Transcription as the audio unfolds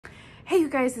Hey you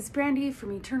guys, it's Brandy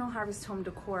from Eternal Harvest Home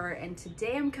Decor, and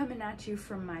today I'm coming at you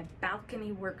from my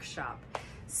balcony workshop.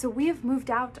 So we have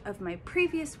moved out of my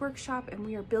previous workshop and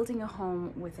we are building a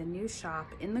home with a new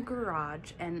shop in the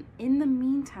garage, and in the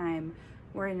meantime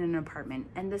we're in an apartment,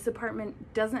 and this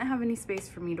apartment doesn't have any space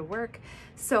for me to work,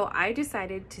 so I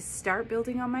decided to start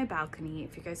building on my balcony.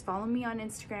 If you guys follow me on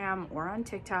Instagram or on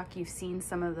TikTok, you've seen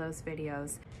some of those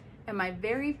videos. And my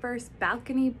very first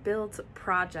balcony build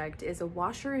project is a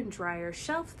washer and dryer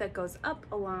shelf that goes up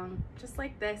along just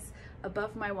like this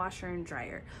above my washer and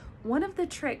dryer. One of the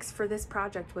tricks for this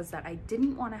project was that I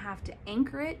didn't want to have to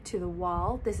anchor it to the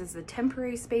wall. This is a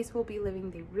temporary space we'll be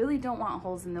living. They really don't want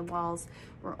holes in the walls.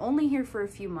 We're only here for a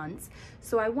few months.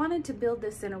 So I wanted to build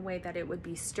this in a way that it would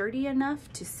be sturdy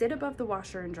enough to sit above the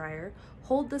washer and dryer,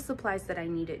 hold the supplies that I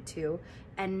need it to,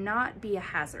 and not be a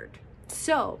hazard.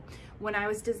 So when I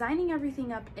was designing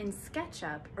everything up in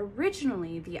SketchUp,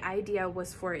 originally the idea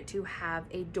was for it to have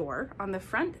a door on the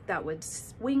front that would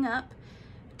swing up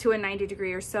to a 90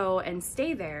 degree or so and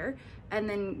stay there and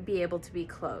then be able to be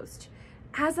closed.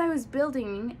 As I was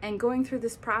building and going through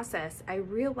this process, I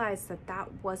realized that that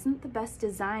wasn't the best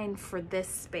design for this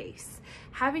space.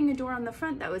 Having a door on the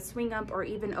front that would swing up or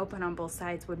even open on both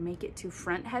sides would make it too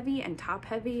front heavy and top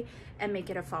heavy and make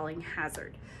it a falling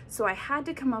hazard. So I had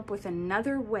to come up with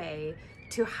another way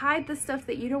to hide the stuff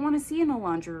that you don't want to see in a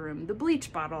laundry room, the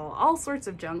bleach bottle, all sorts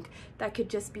of junk that could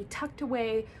just be tucked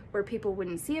away where people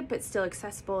wouldn't see it but still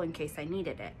accessible in case I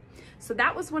needed it. So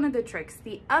that was one of the tricks.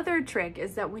 The other trick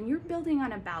is that when you're building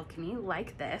on a balcony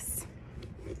like this,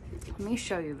 let me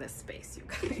show you this space,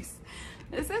 you guys.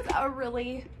 This is a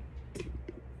really,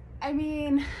 I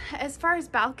mean, as far as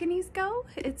balconies go,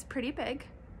 it's pretty big.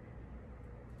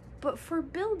 But for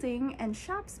building and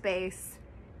shop space,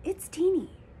 it's teeny.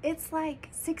 It's like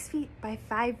 6 feet by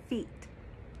 5 feet.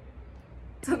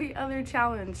 So the other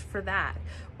challenge for that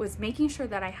was making sure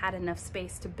that I had enough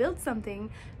space to build something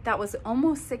that was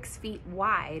almost 6 feet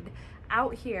wide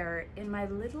out here in my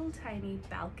little tiny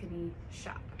balcony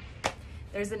shop.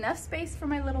 There's enough space for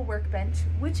my little workbench,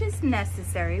 which is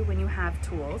necessary when you have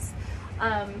tools.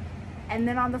 And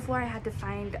then on the floor, I had to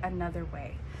find another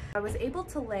way. I was able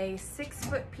to lay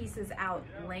 6-foot pieces out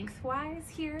lengthwise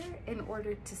here in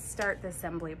order to start the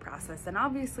assembly process. And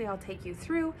obviously I'll take you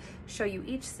through, show you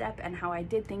each step and how I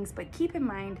did things, but keep in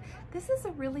mind, this is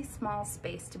a really small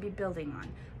space to be building on,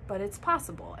 but it's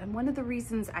possible. And one of the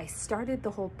reasons I started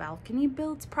the whole balcony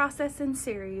builds process and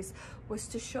series was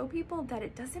to show people that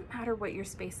it doesn't matter what your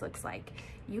space looks like.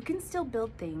 You can still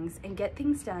build things and get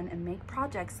things done and make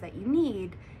projects that you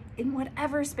need in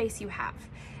whatever space you have.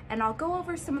 And I'll go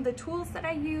over some of the tools that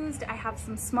I used. I have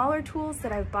some smaller tools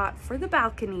that I've bought for the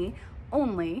balcony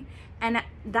only, and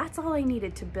that's all I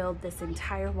needed to build this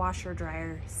entire washer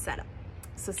dryer setup.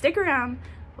 So stick around,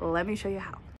 let me show you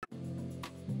how.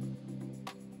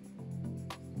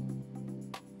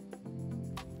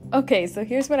 Okay, so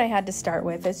here's what I had to start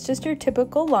with. It's just your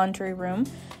typical laundry room.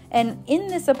 And in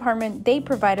this apartment, they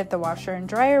provided the washer and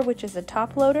dryer, which is a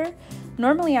top loader.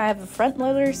 Normally I have a front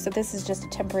loader, so this is just a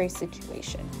temporary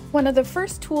situation. One of the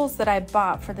first tools that I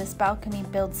bought for this balcony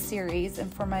build series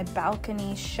and for my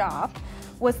balcony shop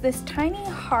was this tiny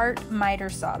heart miter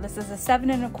saw. This is a 7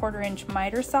 1/4 inch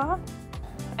miter saw.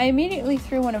 I immediately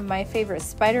threw one of my favorite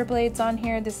spider blades on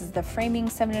here. This is the framing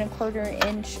 7 1/4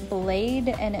 inch blade,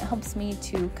 and it helps me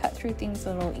to cut through things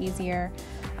a little easier.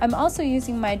 I'm also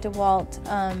using my DeWalt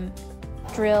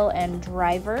drill and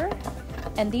driver,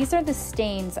 and these are the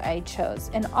stains I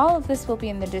chose, and all of this will be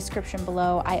in the description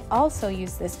below. I also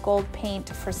use this gold paint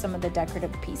for some of the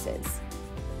decorative pieces.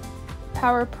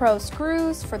 Power Pro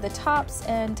screws for the tops,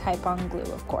 and Type-On glue,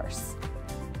 of course.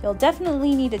 You'll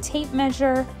definitely need a tape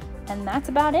measure, and that's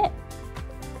about it.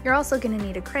 You're also going to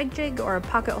need a Kreg jig or a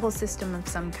pocket hole system of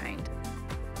some kind.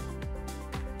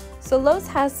 So Lowe's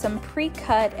has some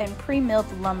pre-cut and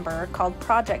pre-milled lumber called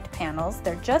project panels.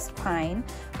 They're just pine,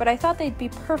 but I thought they'd be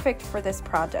perfect for this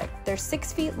project. They're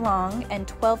 6 feet long and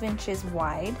 12 inches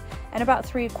wide and about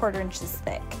 3 1/4 inches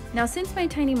thick. Now, since my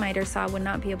tiny miter saw would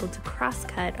not be able to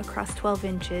cross-cut across 12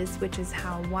 inches, which is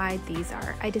how wide these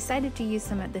are, I decided to use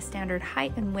them at the standard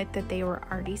height and width that they were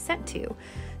already set to.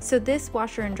 So this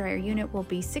washer and dryer unit will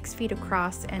be 6 feet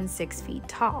across and 6 feet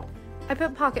tall. I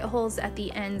put pocket holes at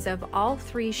the ends of all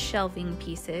 3 shelving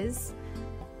pieces,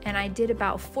 and I did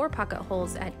about 4 pocket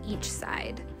holes at each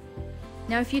side.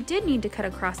 Now, if you did need to cut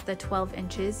across the 12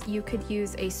 inches, you could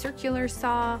use a circular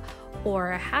saw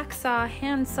or a hacksaw,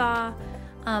 handsaw.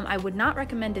 I would not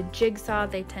recommend a jigsaw.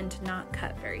 They tend to not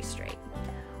cut very straight.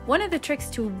 One of the tricks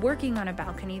to working on a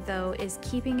balcony, though, is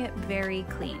keeping it very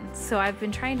clean. So I've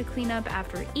been trying to clean up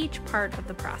after each part of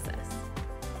the process.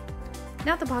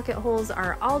 Now the pocket holes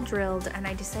are all drilled, and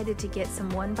I decided to get some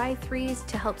 1x3s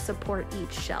to help support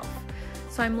each shelf.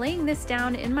 So I'm laying this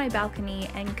down in my balcony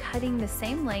and cutting the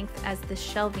same length as the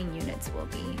shelving units will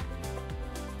be.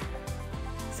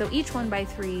 So each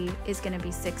 1x3 is going to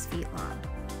be 6 feet long.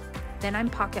 Then I'm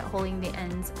pocket holing the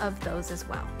ends of those as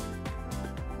well.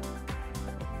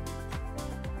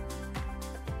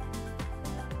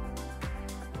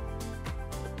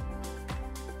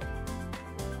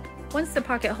 Once the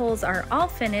pocket holes are all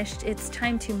finished, it's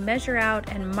time to measure out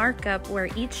and mark up where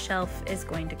each shelf is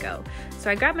going to go.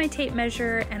 So I grab my tape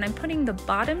measure and I'm putting the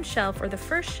bottom shelf, or the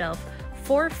first shelf,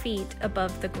 4 feet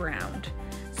above the ground.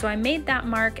 So I made that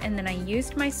mark, and then I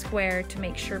used my square to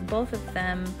make sure both of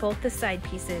them, both the side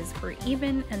pieces, were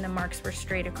even and the marks were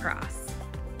straight across.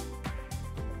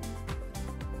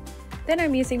 Then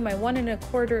I'm using my 1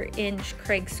 1/4 inch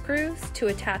Kreg screws to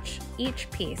attach each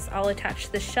piece. I'll attach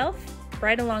the shelf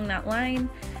right along that line,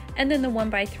 and then the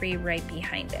 1x3 right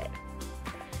behind it.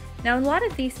 Now, a lot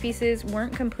of these pieces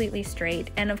weren't completely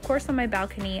straight, and of course on my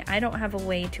balcony I don't have a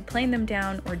way to plane them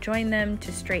down or join them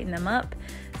to straighten them up,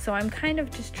 so I'm kind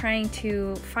of just trying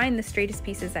to find the straightest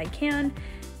pieces I can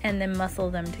and then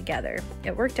muscle them together.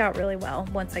 It worked out really well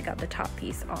once I got the top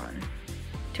piece on.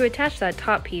 To attach that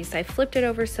top piece, I flipped it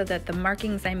over so that the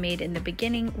markings I made in the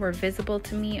beginning were visible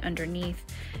to me underneath,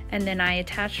 and then I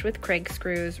attached with Kreg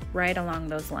screws right along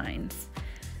those lines.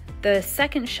 The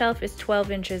second shelf is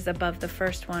 12 inches above the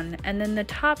first one, and then the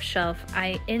top shelf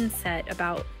I inset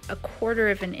about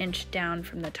 1/4 inch down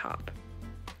from the top.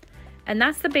 And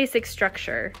that's the basic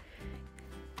structure.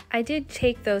 I did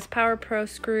take those Power Pro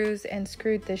screws and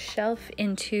screwed the shelf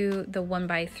into the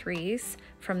 1x3s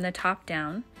from the top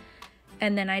down,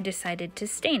 and then I decided to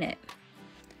stain it.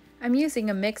 I'm using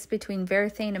a mix between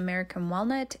Varathane American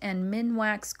Walnut and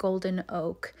Minwax Golden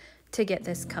Oak to get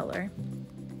this color.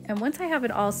 And once I have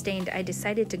it all stained, I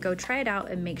decided to go try it out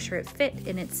and make sure it fit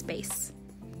in its space.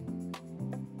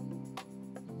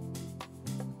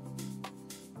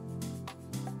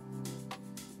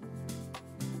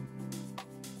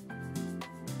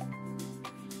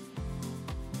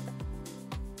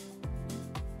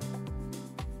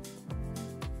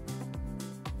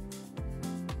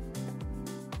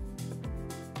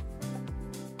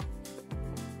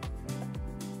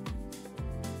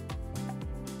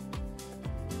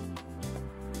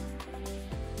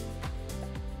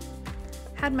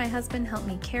 Had my husband help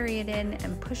me carry it in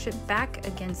and push it back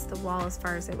against the wall as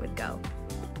far as it would go.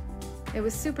 It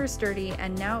was super sturdy,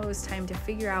 and now it was time to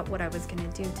figure out what I was going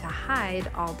to do to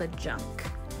hide all the junk.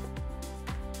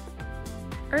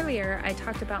 Earlier, I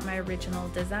talked about my original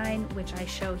design, which I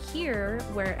show here,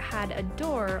 where it had a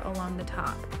door along the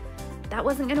top. That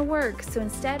wasn't going to work, so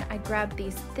instead I grabbed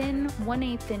these thin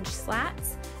 1/8 inch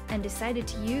slats and decided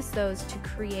to use those to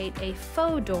create a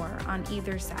faux door on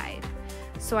either side.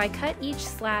 So I cut each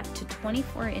slat to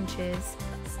 24 inches,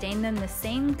 stained them the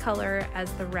same color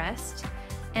as the rest,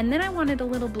 and then I wanted a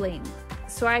little bling.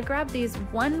 So I grabbed these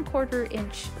 1/4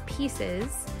 inch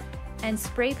pieces and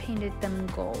spray painted them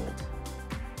gold.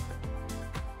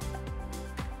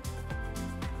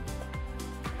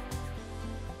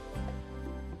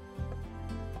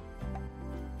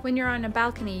 When you're on a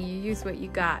balcony, you use what you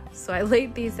got. So I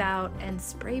laid these out and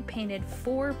spray painted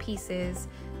 4 pieces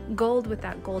gold with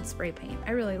that gold spray paint.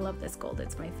 I really love this gold,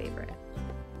 it's my favorite.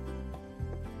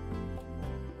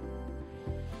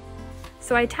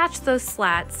 So I attached those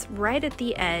slats right at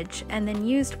the edge and then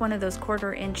used one of those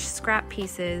 1/4 inch scrap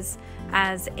pieces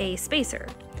as a spacer.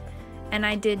 And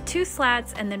I did 2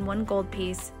 slats and then 1 gold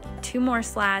piece, 2 more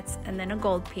slats and then a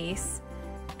gold piece,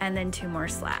 and then 2 more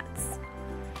slats.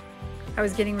 I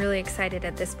was getting really excited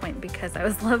at this point because I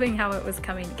was loving how it was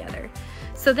coming together.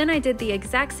 So then I did the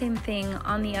exact same thing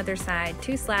on the other side,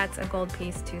 2 slats, a gold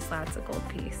piece, 2 slats, a gold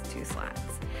piece, 2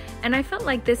 slats. And I felt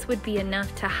like this would be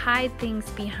enough to hide things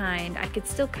behind. I could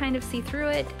still kind of see through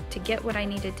it to get what I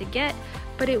needed to get,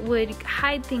 but it would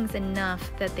hide things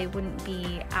enough that they wouldn't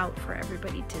be out for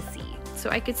everybody to see. So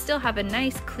I could still have a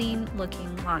nice, clean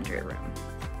looking laundry room.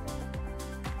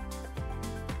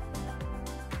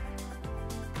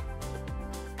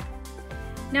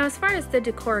 Now, as far as the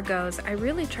decor goes, I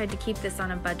really tried to keep this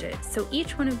on a budget. So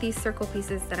each one of these circle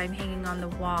pieces that I'm hanging on the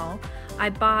wall, I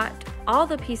bought all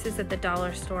the pieces at the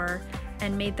dollar store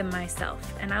and made them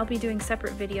myself. And I'll be doing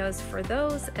separate videos for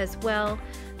those as well,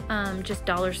 just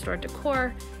dollar store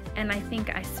decor. And I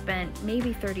think I spent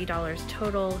maybe $30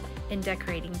 total in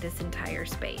decorating this entire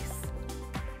space.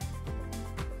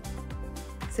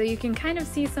 So you can kind of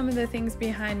see some of the things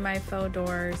behind my faux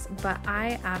doors, but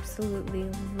I absolutely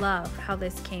love how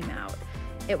this came out.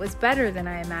 It was better than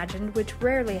I imagined, which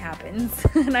rarely happens,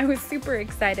 and I was super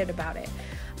excited about it.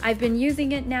 I've been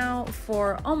using it now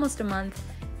for almost a month,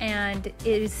 and it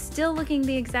is still looking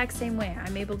the exact same way.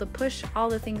 I'm able to push all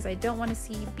the things I don't want to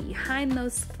see behind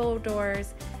those faux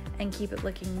doors and keep it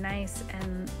looking nice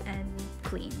and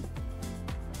clean.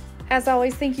 As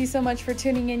always, thank you so much for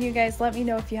tuning in, you guys. Let me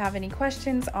know if you have any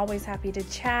questions. Always happy to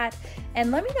chat.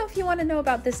 And let me know if you want to know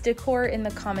about this decor in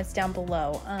the comments down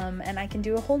below. And I can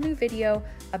do a whole new video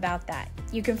about that.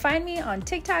 You can find me on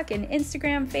TikTok and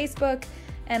Instagram, Facebook,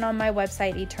 and on my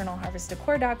website,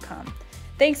 eternalharvestdecor.com.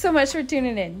 Thanks so much for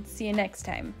tuning in. See you next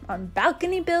time on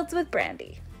Balcony Builds with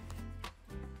Brandy.